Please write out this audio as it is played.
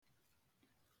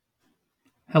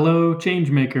Hello,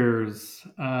 Changemakers.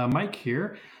 Mike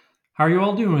here. How are you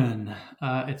all doing?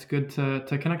 It's good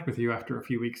to connect with you after a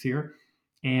few weeks here.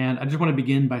 And I just want to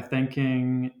begin by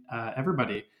thanking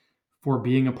everybody for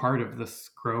being a part of this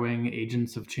growing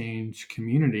Agents of Change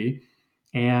community.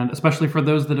 And especially for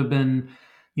those that have been,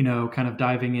 kind of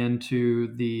diving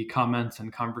into the comments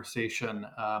and conversation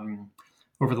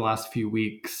over the last few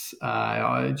weeks,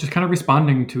 just kind of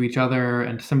responding to each other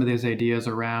and to some of these ideas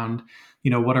around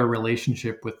what our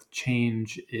relationship with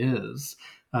change is.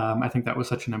 I think that was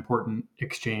such an important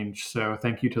exchange. So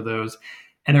thank you to those.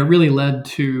 And it really led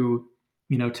to,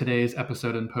 today's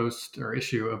episode and post or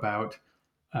issue about,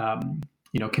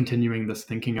 continuing this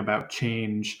thinking about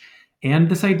change and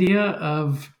this idea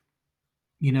of,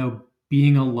 you know,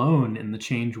 being alone in the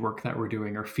change work that we're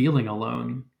doing or feeling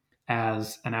alone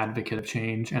as an advocate of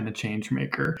change and a change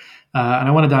maker. And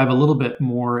I want to dive a little bit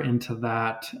more into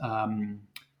that,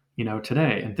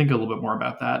 today and think a little bit more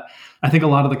about that. I think a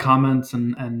lot of the comments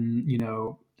and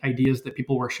ideas that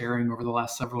people were sharing over the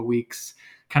last several weeks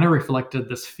kind of reflected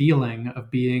this feeling of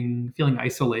feeling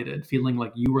isolated, feeling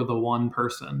like you were the one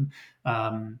person.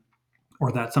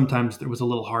 Or that sometimes it was a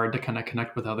little hard to kind of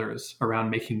connect with others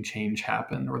around making change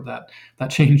happen, or that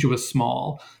change was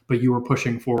small, but you were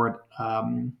pushing forward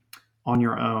on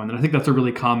your own. And I think that's a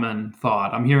really common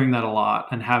thought. I'm hearing that a lot,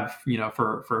 and have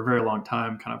for a very long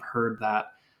time kind of heard that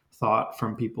thought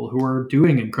from people who are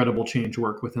doing incredible change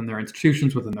work within their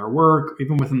institutions, within their work,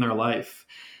 even within their life.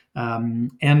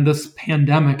 And this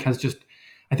pandemic has just,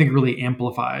 I think, really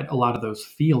amplified a lot of those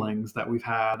feelings that we've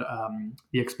had,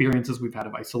 the experiences we've had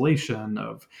of isolation,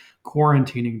 of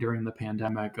quarantining during the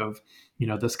pandemic, of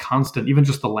this constant, even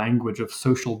just the language of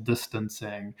social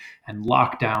distancing and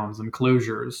lockdowns and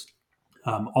closures.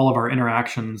 All of our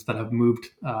interactions that have moved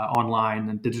online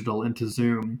and digital into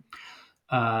Zoom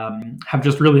have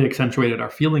just really accentuated our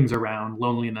feelings around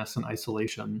loneliness and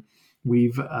isolation.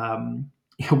 We've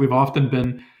often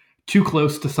been too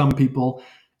close to some people,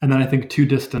 and then I think too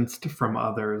distanced from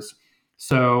others.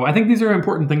 So I think these are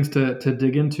important things to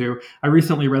dig into. I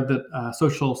recently read that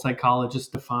social psychologists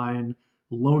define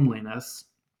loneliness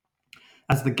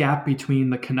as the gap between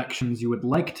the connections you would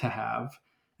like to have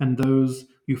and those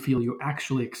you feel you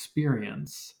actually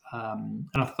experience. And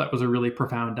I thought that was a really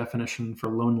profound definition for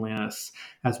loneliness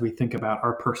as we think about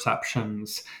our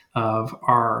perceptions of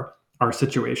our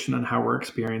situation and how we're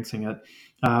experiencing it.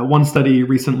 One study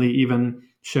recently even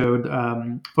showed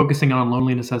focusing on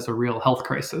loneliness as a real health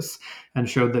crisis, and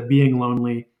showed that being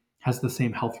lonely has the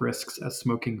same health risks as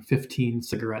smoking 15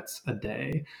 cigarettes a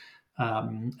day.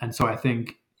 And so I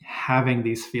think having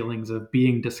these feelings of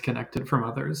being disconnected from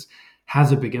others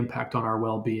has a big impact on our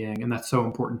well-being, and that's so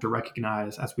important to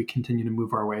recognize as we continue to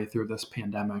move our way through this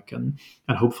pandemic, and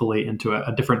hopefully into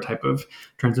a different type of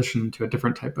transition to a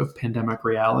different type of pandemic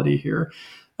reality here.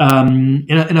 In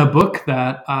a book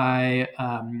that I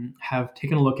have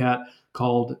taken a look at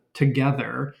called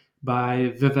Together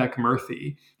by Vivek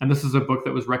Murthy. And this is a book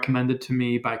that was recommended to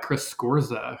me by Chris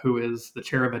Scorza, who is the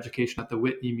chair of education at the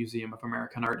Whitney Museum of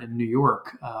American Art in New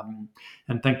York.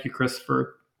 And thank you, Chris,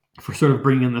 for sort of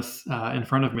bringing this in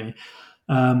front of me.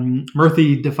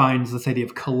 Murthy defines this idea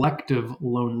of collective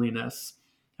loneliness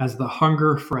as the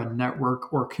hunger for a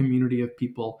network or community of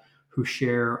people who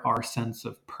share our sense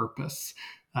of purpose.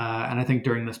 And I think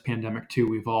during this pandemic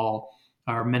too,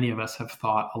 or many of us have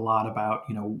thought a lot about,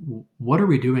 what are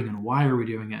we doing and why are we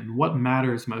doing it and what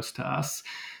matters most to us.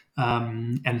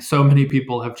 And so many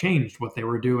people have changed what they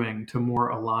were doing to more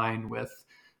align with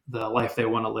the life they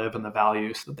want to live and the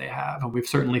values that they have. And we've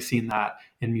certainly seen that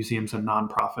in museums and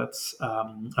nonprofits,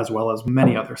 as well as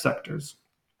many other sectors.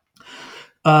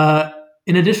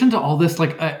 In addition to all this,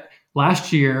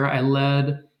 last year, I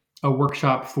led a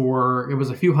workshop it was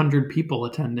a few hundred people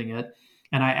attending it.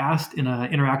 And I asked in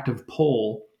an interactive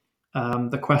poll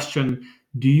the question,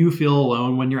 do you feel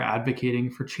alone when you're advocating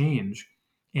for change?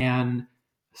 And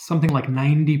something like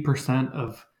 90%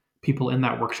 of people in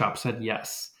that workshop said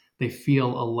yes. They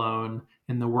feel alone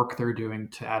in the work they're doing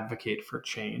to advocate for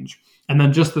change. And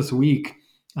then just this week,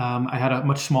 I had a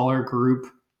much smaller group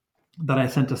that I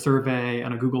sent a survey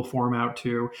and a Google form out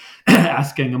to,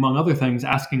 asking, among other things,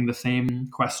 asking the same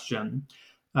question.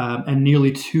 And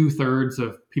nearly 2/3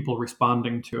 of people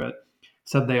responding to it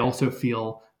said they also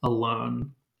feel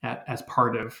alone as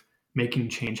part of making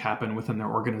change happen within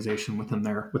their organization, within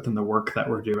the work that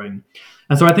we're doing.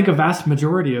 And so I think a vast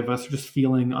majority of us are just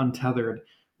feeling untethered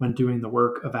when doing the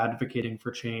work of advocating for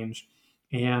change.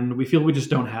 And we feel we just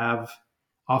don't have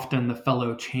often the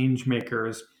fellow change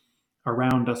makers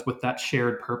around us with that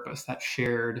shared purpose, that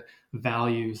shared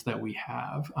values that we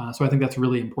have. So I think that's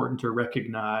really important to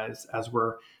recognize as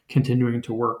we're continuing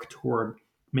to work toward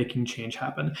making change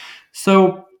happen.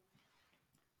 So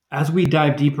as we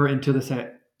dive deeper into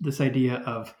this idea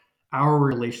of our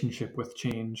relationship with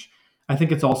change, I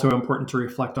think it's also important to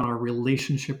reflect on our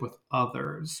relationship with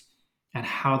others and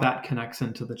how that connects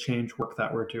into the change work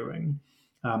that we're doing.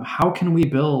 How can we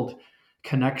build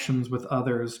connections with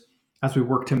others as we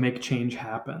work to make change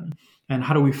happen? And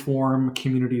how do we form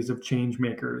communities of change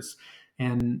makers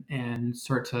and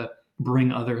start to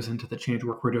bring others into the change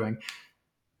work we're doing?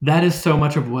 That is so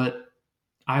much of what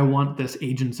I want this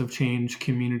Agents of Change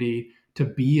community to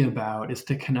be about, is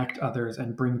to connect others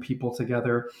and bring people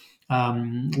together.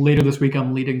 Later this week,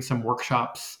 I'm leading some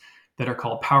workshops that are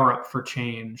called Power Up for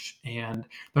Change. And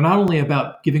they're not only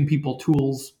about giving people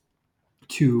tools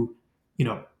to,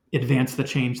 advance the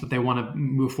change that they want to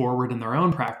move forward in their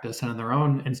own practice and in their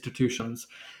own institutions,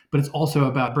 but it's also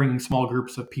about bringing small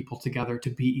groups of people together to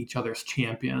be each other's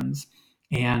champions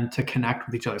and to connect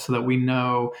with each other so that we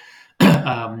know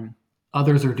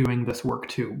others are doing this work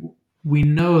too. We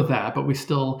know that, but we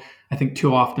still, I think,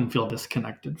 too often feel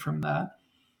disconnected from that.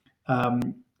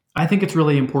 I think it's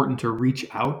really important to reach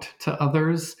out to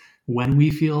others when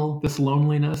we feel this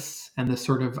loneliness and this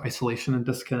sort of isolation and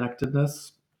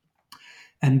disconnectedness,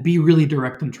 and be really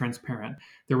direct and transparent.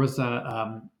 There was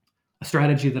a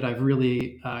strategy that I've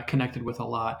really connected with a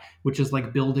lot, which is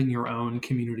like building your own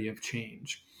community of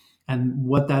change. And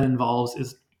what that involves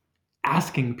is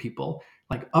asking people,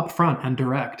 like upfront and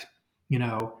direct, you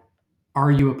know,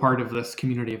 are you a part of this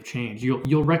community of change?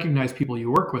 You'll recognize people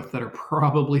you work with that are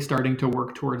probably starting to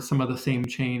work towards some of the same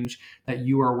change that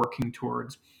you are working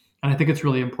towards. And I think it's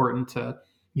really important to,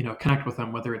 connect with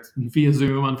them, whether it's via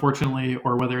Zoom, unfortunately,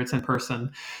 or whether it's in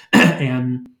person,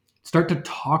 and start to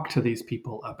talk to these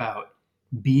people about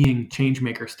being change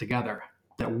makers together,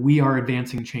 that we are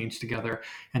advancing change together.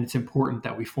 And it's important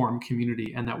that we form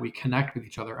community and that we connect with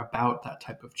each other about that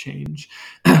type of change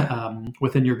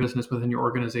within your business, within your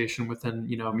organization, within,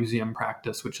 museum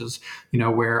practice, which is,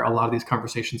 where a lot of these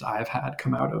conversations I've had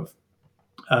come out of.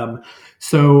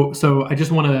 So I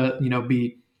just want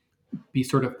to, be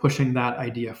sort of pushing that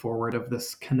idea forward of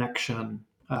this connection.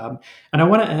 And I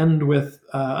want to end with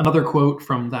another quote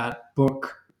from that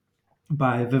book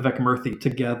by Vivek Murthy,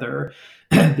 Together.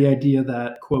 The idea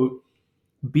that, quote,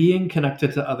 being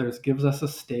connected to others gives us a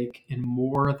stake in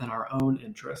more than our own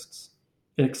interests.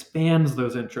 It expands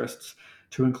those interests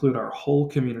to include our whole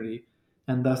community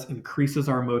and thus increases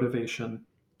our motivation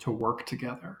to work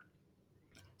together.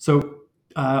 So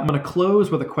I'm going to close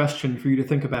with a question for you to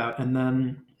think about, and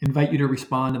then invite you to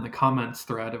respond in the comments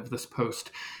thread of this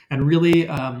post. And really,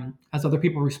 as other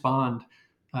people respond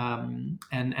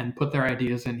and put their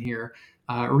ideas in here,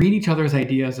 read each other's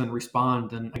ideas and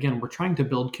respond. And again, we're trying to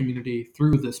build community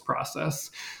through this process.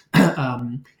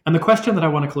 And the question that I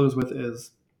want to close with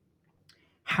is,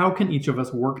 how can each of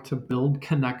us work to build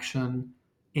connection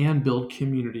and build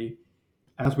community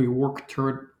as we work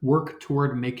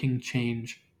toward making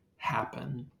change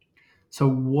happen? So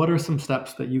what are some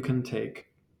steps that you can take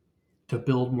to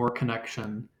build more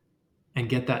connection and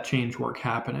get that change work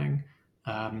happening?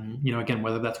 Again,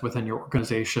 whether that's within your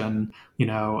organization,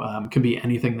 can be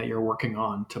anything that you're working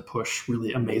on to push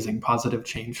really amazing positive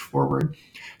change forward.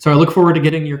 So I look forward to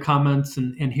getting your comments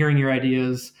and hearing your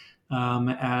ideas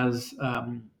as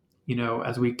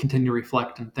we continue to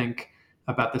reflect and think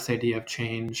about this idea of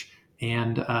change.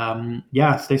 And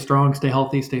stay strong, stay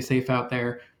healthy, stay safe out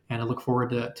there. And I look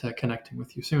forward to connecting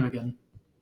with you soon again.